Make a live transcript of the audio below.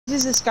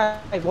does this guy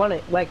want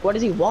it? Like, what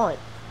does he want?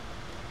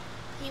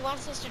 He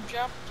wants us to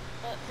drop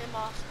him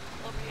off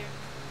over here.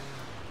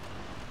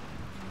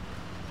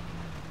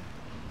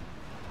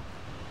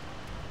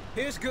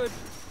 Here's good.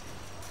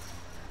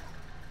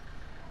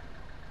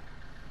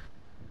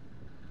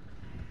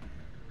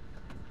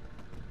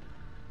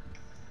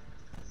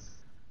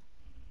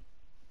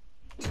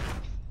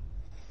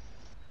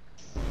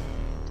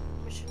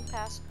 Mission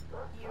passed.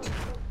 You.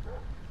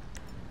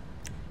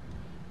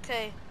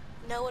 Okay,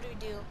 now what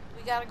do?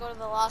 We gotta go to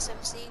the Lost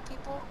MC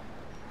people.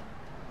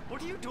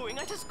 What are you doing?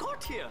 I just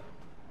got here.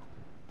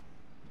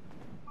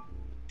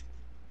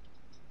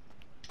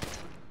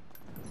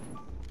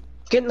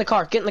 Get in the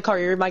car. Get in the car.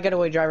 You're my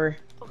getaway driver.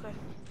 Okay.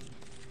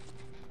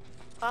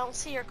 I don't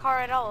see your car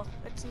at all.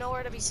 It's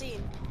nowhere to be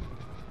seen.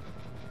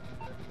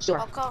 Sure.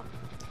 I'll call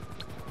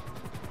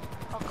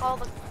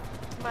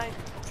my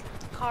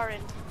car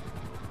in.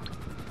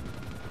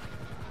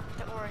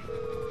 Don't worry.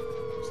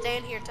 Stay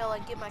in here till I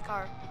get my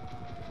car.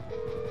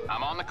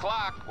 I'm on the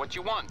clock. What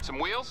you want? Some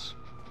wheels?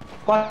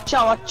 Watch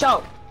out. Watch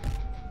out.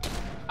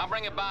 I'll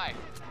bring it by.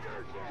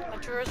 My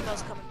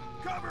Turismo's coming.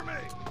 Cover me!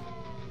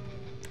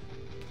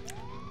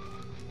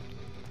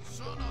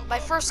 My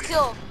first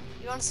kill.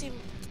 You wanna see?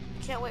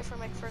 Can't wait for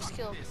my first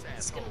kill.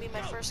 This is gonna be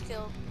my first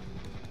kill.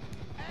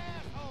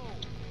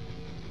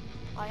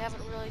 I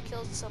haven't really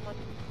killed someone.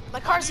 My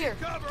car's here.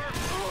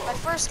 My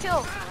first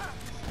kill.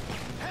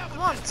 Come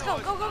on, let's go,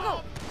 go, go,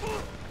 go.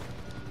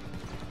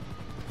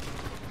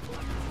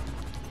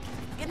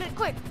 Get in it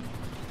quick.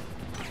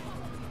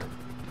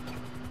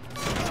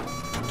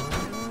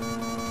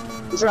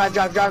 Drive,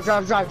 drive, drive,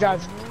 drive, drive,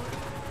 drive.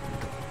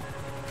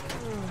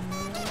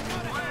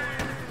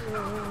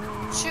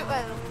 Shoot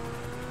at him.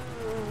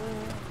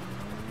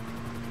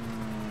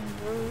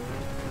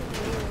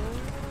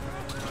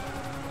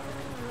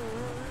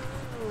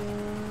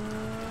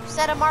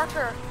 Set a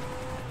marker.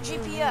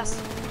 GPS.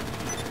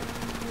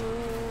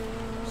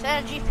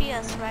 Set a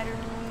GPS, Ryder.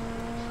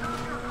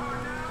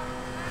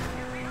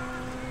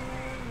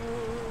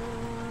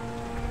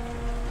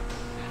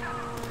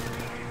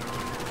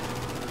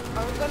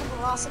 Are we going to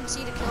Lost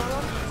MC to kill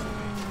them?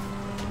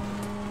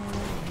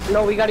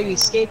 No, we gotta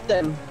escape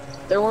them.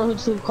 They're the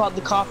ones who called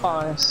the cop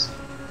on us.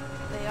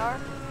 They are?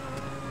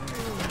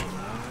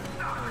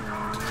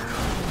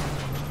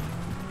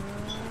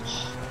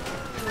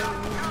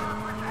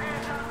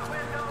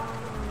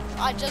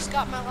 I just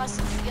got my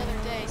license the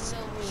other day, so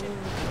we should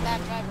be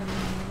bad driver.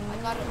 I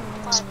got it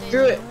 5 days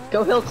Screw ago. it.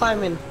 Go hill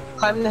climbing.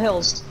 Climbing the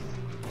hills.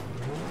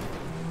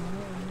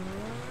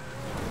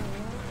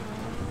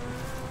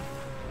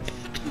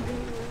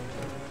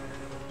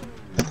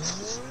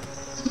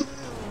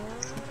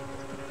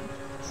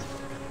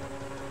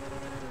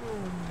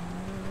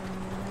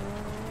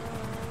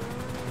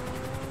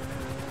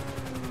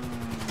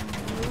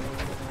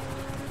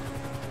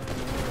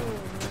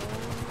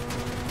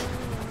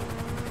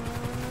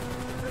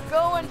 We're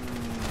going.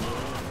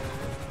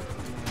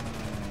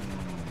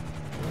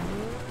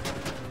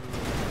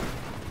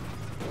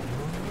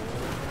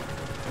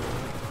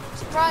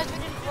 Surprised we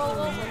didn't roll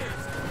over.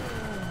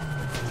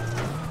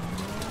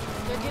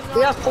 They're giving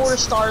We on have to 4 us.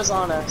 stars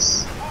on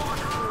us.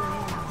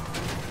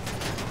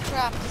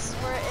 Crap, this is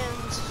where it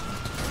ends.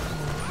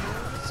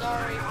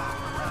 Sorry.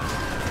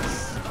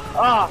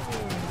 Ah!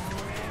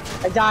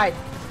 I died.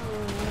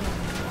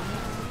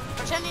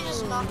 Pretend you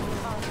just knocked me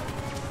off.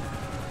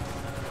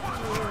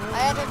 I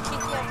had to kick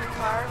you out the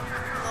car,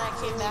 and then I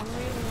came back for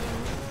you.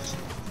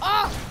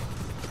 Ah!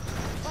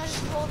 I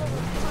just rolled over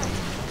the car.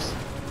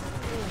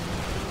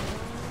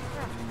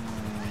 Crap.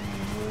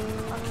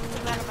 I'll kick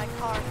him out of my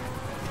car.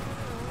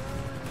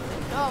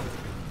 No!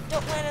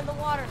 Don't land in the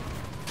water!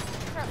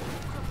 Crap.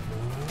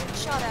 Get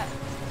shot at.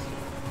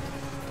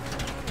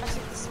 I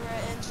think this is where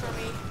it ends for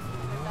me.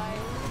 I'm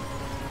dying.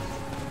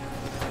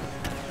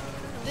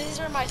 These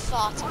are my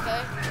thoughts,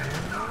 okay?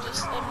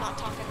 I'm not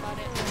talking about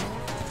it. These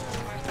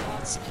are my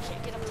thoughts. I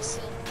can't get up the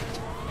sill.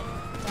 I'm gonna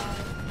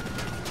die.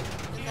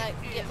 And I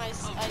get my, and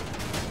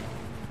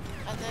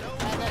then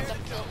I let them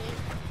kill me.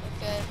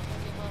 Okay, I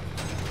give up.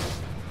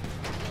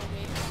 Kill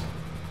me.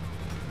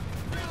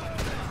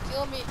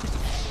 Kill me.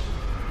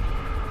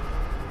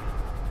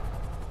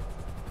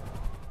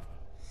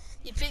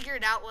 You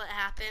figured out what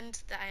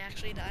happened, that I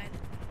actually died.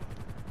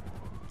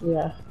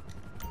 Yeah.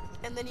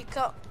 And then you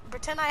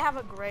pretend I have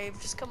a grave,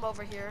 just come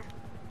over here.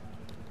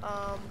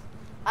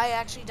 I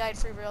actually died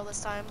for real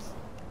this time.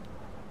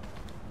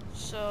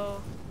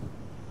 So,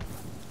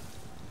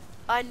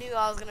 I knew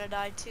I was gonna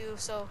die too,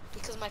 so,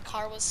 because my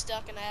car was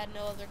stuck and I had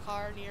no other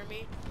car near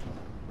me.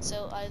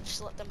 So, I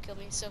just let them kill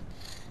me. So,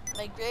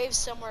 my grave's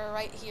somewhere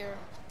right here,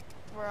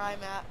 where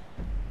I'm at.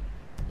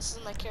 This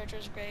is my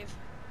character's grave.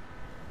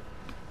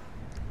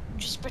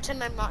 Just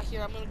pretend I'm not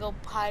here. I'm gonna go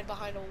hide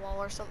behind a wall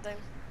or something.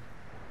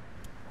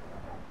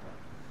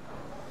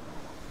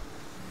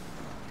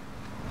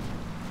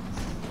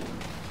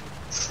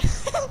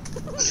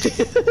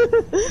 Okay,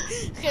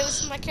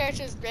 this is my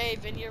character's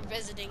grave, and you're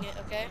visiting it,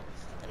 okay?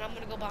 And I'm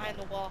gonna go behind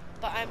the wall,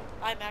 but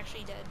I'm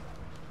actually dead.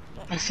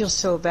 I feel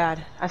so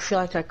bad. I feel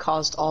like I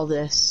caused all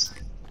this.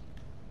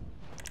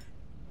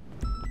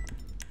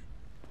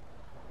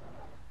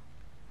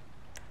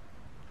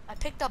 I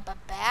picked up a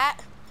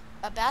bat,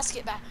 a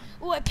basket bat.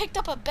 Ooh, I picked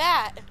up a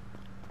bat.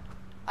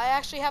 I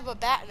actually have a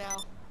bat now.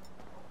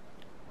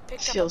 I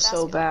Picked up a feel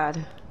so basket bat.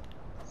 bad.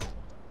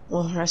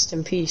 Well, rest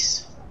in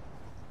peace.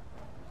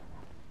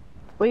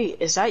 Wait,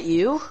 is that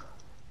you? Is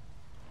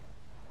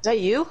that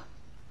you?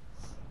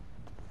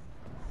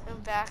 I'm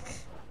back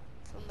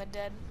from the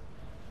dead.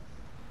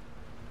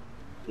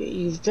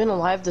 You've been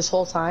alive this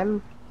whole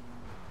time?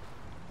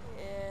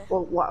 Yeah.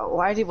 Well,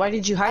 why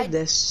did you hide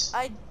this?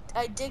 I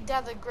digged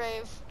out the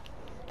grave.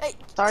 Hey.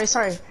 Sorry.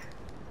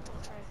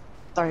 Don't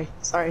try.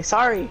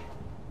 Sorry.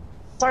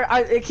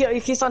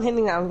 It keeps on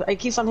hitting that. It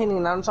keeps on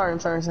hitting that. I'm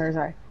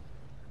sorry.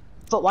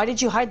 But why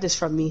did you hide this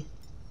from me?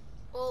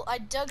 Well, I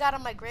dug out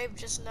of my grave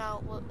just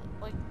now. Well,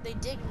 like they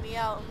digged me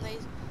out, and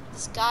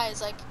this guy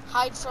is like,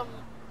 hide from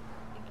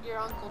your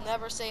uncle.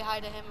 Never say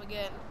hi to him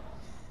again.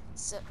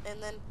 So,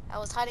 and then I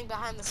was hiding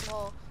behind this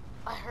wall.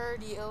 I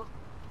heard you,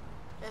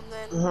 and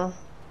then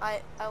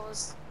I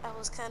was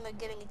kind of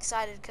getting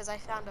excited because I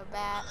found a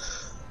bat,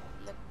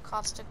 and the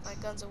cops took my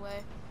guns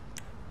away.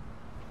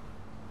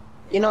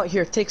 You know what?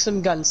 Here, take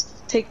some guns.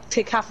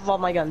 Take half of all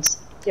my guns.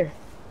 Here.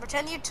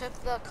 Pretend you took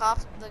the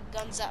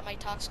guns that my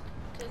talks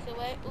took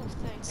away. Ooh,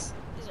 thanks.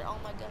 These are all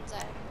my guns I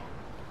have.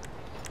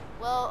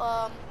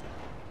 Well,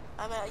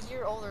 I'm a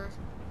year older.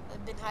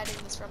 I've been hiding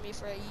this from me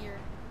for a year.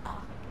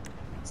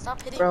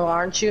 Stop hitting Bro, me.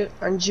 aren't you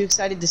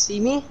excited to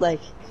see me?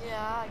 Like,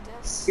 Yeah, I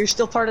guess. you're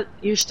still part of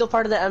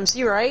the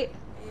MC, right?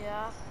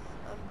 Yeah,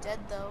 I'm dead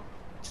though.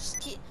 Just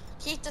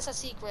keep this a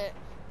secret.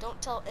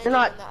 Don't tell You're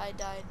anyone not- that I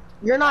died.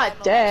 You're That not I'm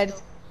alive dead.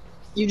 still.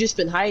 You just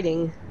been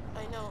hiding.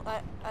 I know.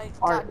 I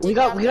We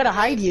gotta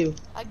hide you.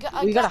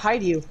 We gotta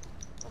hide you.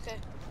 Okay.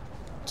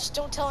 Just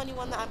don't tell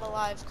anyone that I'm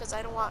alive, because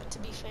I don't want to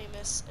be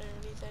famous or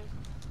anything.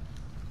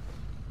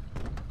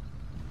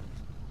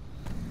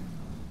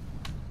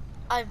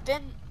 I've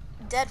been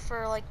dead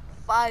for like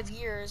 5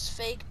 years,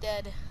 fake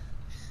dead.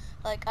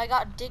 Like I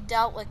got digged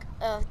out like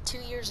 2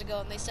 years ago,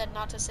 and they said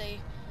not to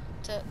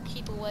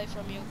keep away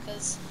from you,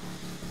 because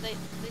they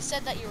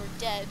said that you were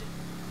dead.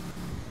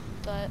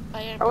 But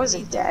I didn't. I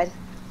wasn't dead.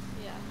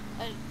 Yeah,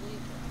 I didn't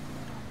believe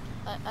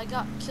it. I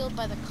got killed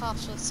by the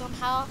cops, but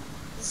somehow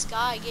this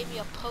guy gave me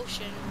a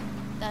potion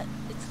that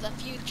it's the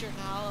future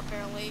now,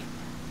 apparently.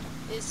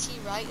 Is he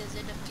right? Is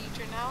it the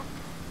future now?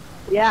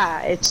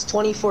 Yeah, it's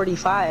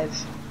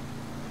 2045.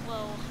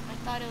 Well, I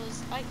thought it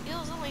was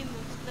only,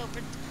 no,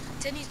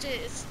 pretend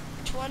it's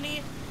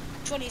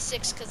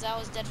 2026, because I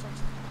was dead for,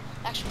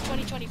 actually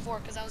 2024,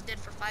 because I was dead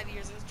for 5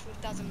 years. It's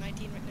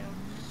 2019 right now.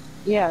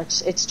 Yeah,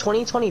 it's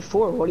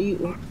 2024. What are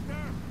you?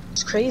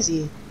 It's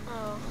crazy.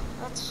 Oh,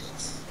 that's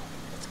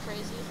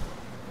crazy.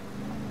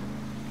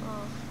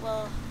 Oh,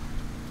 well.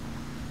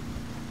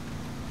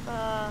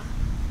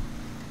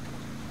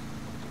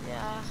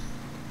 Yeah.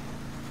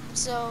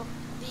 So,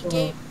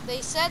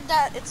 they said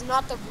that it's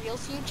not the real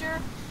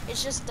future,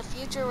 it's just the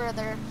future where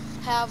they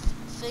have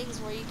things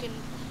where you can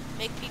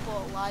make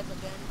people alive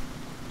again.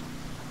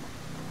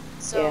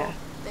 So, Yeah.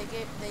 they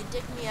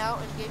digged me out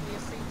and gave me a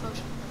free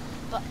potion.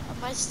 But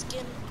my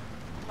skin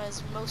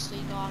was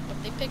mostly gone,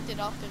 but they picked it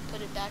up and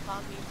put it back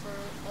on me for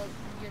a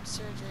weird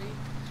surgery.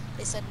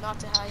 They said not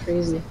to hide.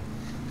 Crazy.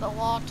 The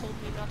law told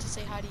me not to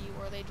say hi to you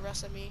or they'd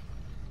arrest me.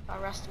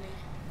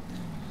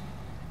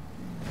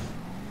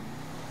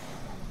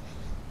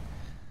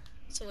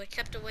 So I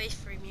kept away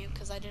from you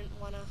because I didn't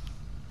want to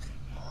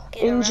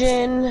get arrested.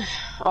 Engine.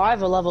 Oh, I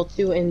have a level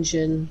 2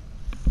 engine.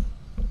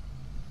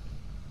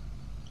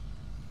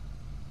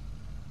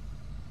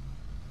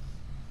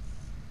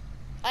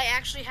 I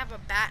actually have a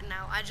bat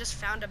now. I just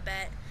found a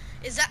bat.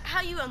 Is that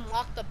how you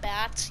unlock the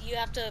bats? You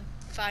have to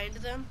find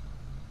them?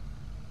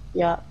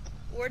 Yeah.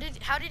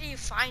 How did you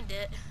find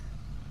it?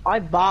 I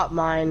bought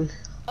mine.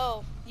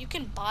 Oh, you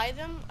can buy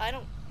them?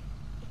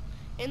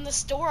 In the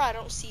store I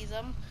don't see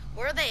them.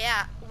 Where are they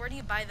at? Where do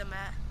you buy them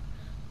at?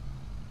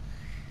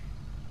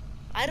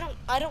 I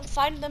don't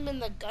find them in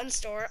the gun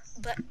store,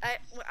 but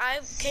when I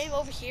came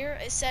over here,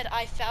 it said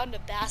I found a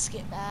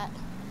basket bat.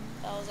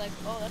 I was like,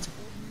 oh, that's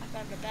cool. I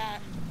found a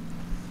bat.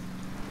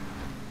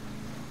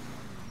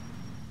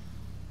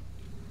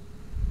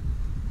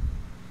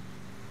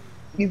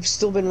 You've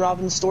still been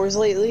robbing stores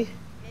lately?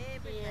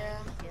 Yeah,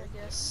 I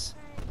guess.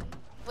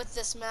 With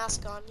this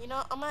mask on. You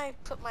know, I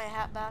might put my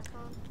hat back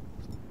on.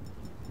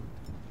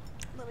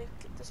 Let me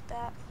get this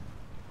bat.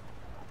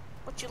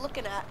 What you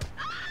looking at,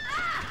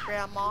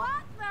 Grandma?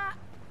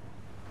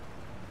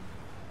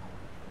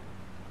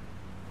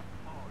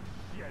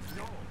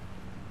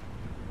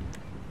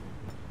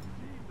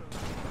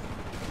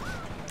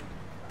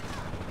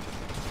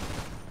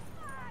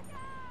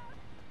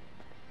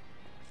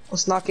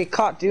 Let's not get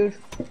caught, dude.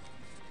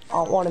 I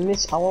won't want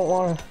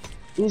to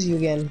lose you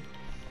again.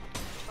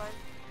 Fine.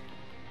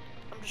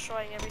 I'm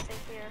destroying everything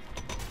here.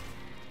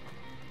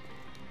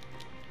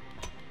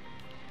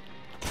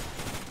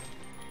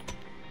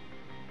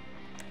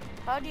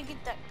 How do you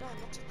get that gun?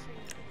 That's a pretty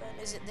cool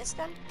gun. Is it this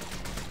gun?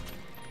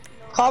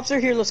 Cops are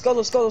here. Let's go.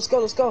 Let's go. Let's go.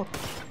 Let's go.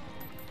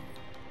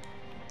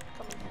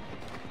 Coming.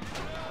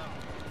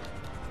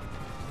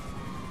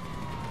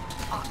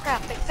 Oh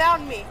crap! They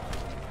found me.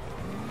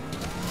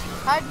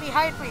 Hide me!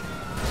 Hide me!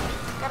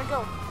 Gotta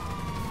go.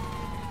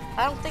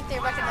 I don't think they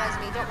recognize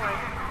me. Don't worry.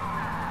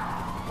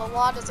 The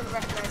law doesn't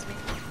recognize me.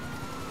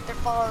 They're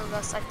following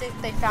us. I think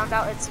they found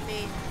out it's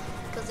me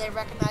because they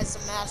recognized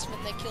the mask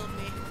when they killed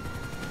me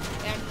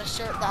and the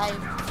shirt that I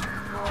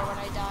wore when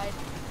I died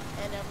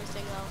and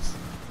everything else.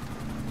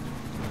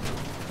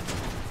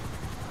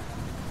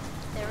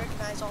 They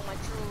recognize all my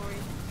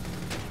jewelry.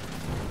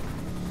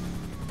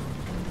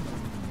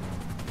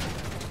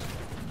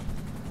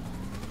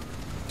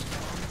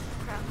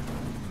 Crap.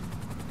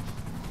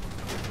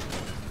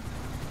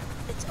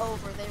 It's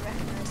over. They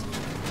recognize me.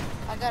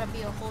 I gotta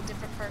be a whole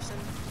different person.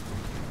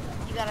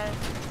 You gotta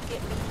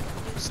get me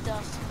new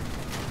stuff.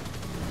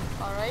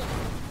 Alright?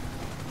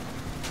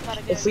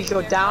 If we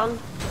go down,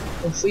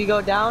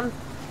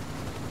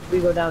 we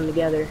go down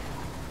together.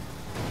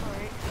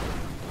 Alright.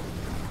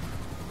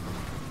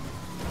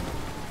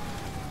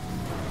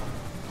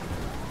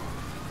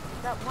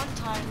 That one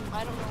time,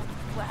 I don't know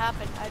what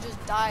happened. I just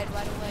died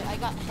right away. I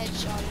got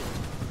headshotted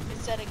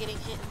instead of getting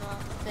hit in the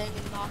thing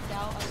and knocked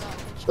out. I got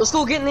headshotted. Let's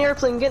go. Get in the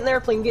airplane. Get in the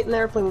airplane. Get in the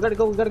airplane. We gotta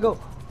go. We gotta go.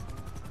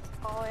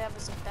 All I have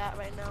is a bat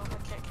right now. I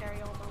can't carry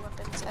all my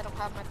weapons. I don't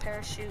have my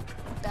parachute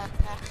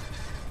backpack.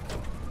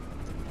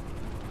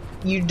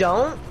 You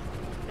don't?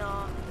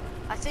 No.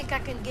 I think I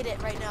can get it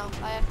right now.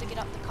 I have to get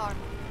out the car.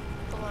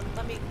 Hold on,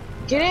 let me...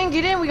 Get in,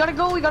 get in. We gotta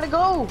go. We gotta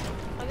go.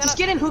 Just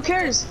get in. Who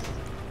cares?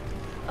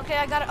 Okay,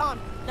 I got it on.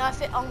 Now I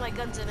fit all my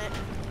guns in it.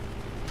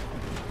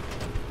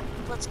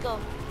 Let's go.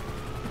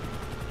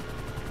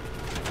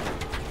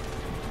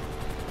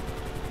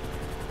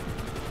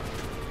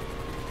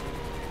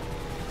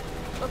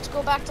 Let's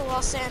go back to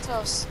Los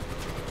Santos.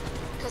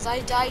 Because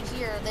I died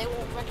here. They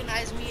won't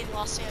recognize me in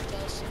Los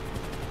Santos.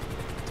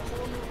 It's a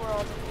whole new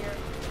world in here.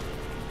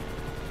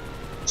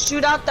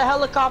 Shoot out the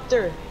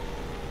helicopter.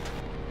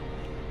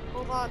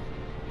 Hold on.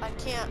 I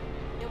can't.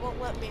 It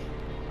won't let me.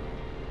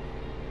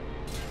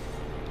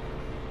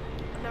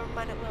 Never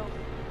mind, it will.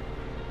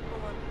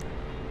 Hold on.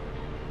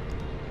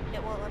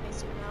 It won't let me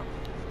zoom out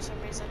for some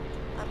reason.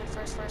 I'm in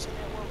first person.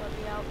 It won't let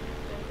me out.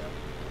 There we go.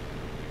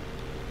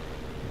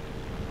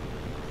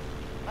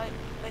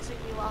 I think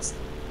we lost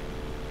them.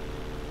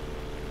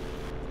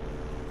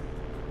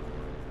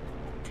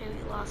 Okay, we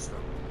lost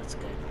them. That's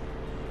good.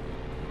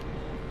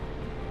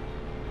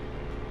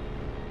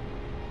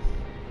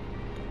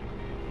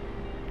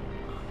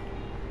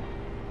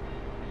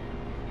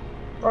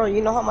 Bro,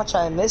 you know how much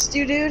I missed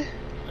you, dude?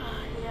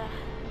 Yeah.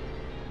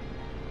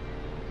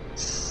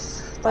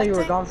 Thought you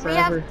were gone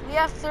forever. We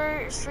have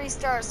three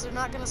stars. They're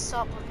not gonna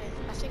stop looking.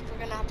 I think we're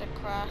gonna have to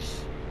crash.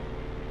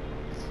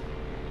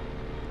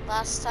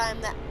 Last time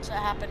that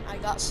happened, I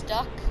got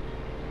stuck,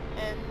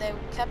 and they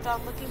kept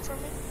on looking for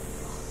me.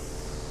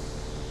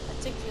 I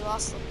think we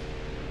lost them.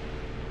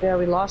 Yeah,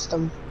 we lost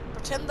them.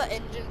 Pretend the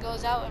engine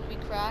goes out and we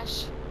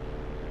crash.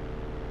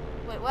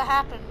 Wait, what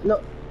happened? No,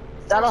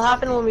 that'll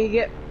happen when we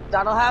get.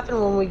 That'll happen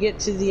when we get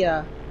to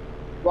the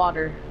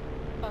water.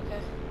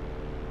 Okay.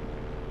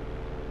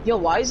 Yo,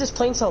 why is this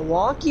plane so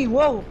wonky?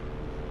 Whoa.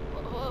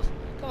 Whoa,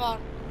 come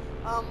on.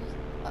 Uh-oh.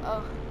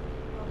 Oh,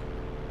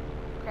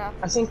 crap.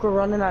 I think we're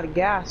running out of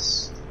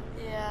gas.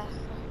 Yeah.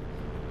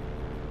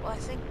 Well, I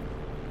don't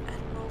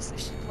know if we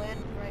should land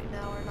right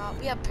now or not.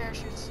 We have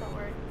parachutes, don't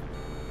worry.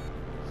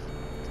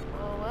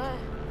 Oh, what?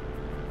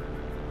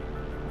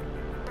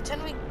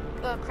 Pretend we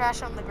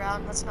crash on the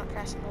ground. Let's not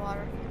crash in the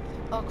water.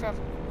 Oh, crap.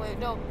 Wait,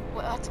 no.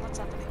 What's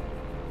happening?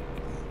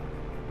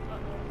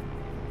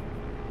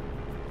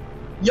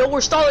 Yo,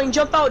 we're stalling.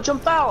 Jump out.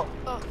 Jump out.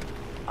 Oh,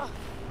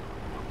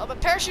 my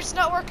parachute's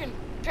not working.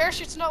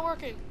 Parachute's not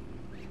working.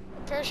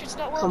 Parachute's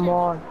not working. Come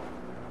on.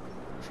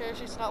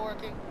 Parachute's not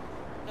working.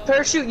 No.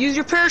 Parachute. Use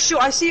your parachute.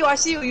 I see you. I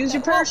see you. Use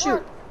your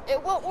parachute.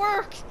 It won't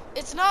work.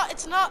 It's not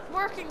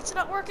working. It's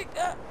not working.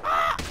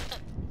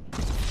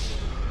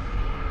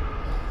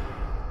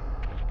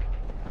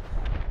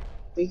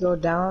 We go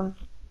down.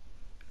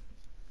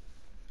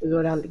 We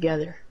go down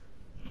together.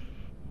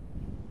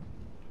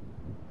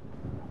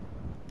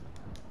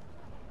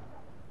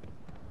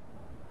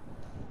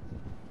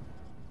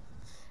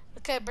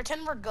 Okay,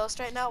 pretend we're ghosts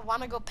right now.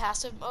 Wanna go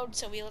passive mode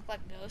so we look like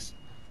ghosts?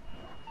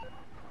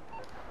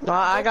 No,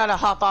 I gotta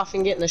hop off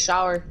and get in the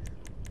shower.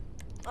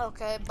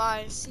 Okay,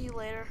 bye. See you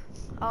later.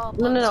 I'll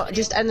No.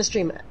 Just end the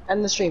stream.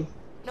 End the stream.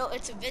 No,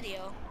 it's a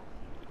video.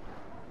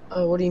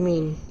 Oh, what do you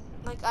mean?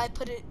 Like, I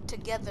put it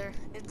together.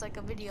 It's like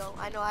a video.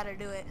 I know how to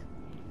do it.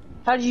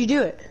 How did you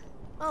do it?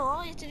 Oh,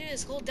 all you have to do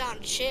is hold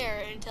down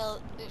share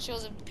until it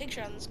shows a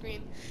picture on the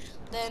screen.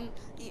 Then,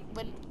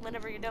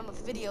 whenever you're done with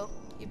the video,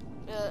 you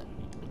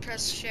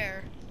press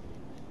share.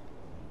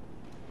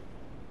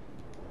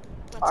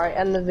 Alright,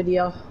 end the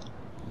video.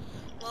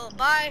 Well,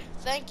 bye.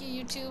 Thank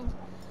you, YouTube.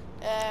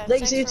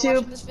 Thanks, for YouTube.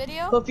 watching this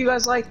video. Hope you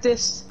guys like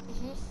this.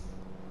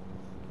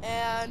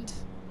 And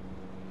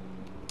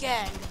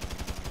gang.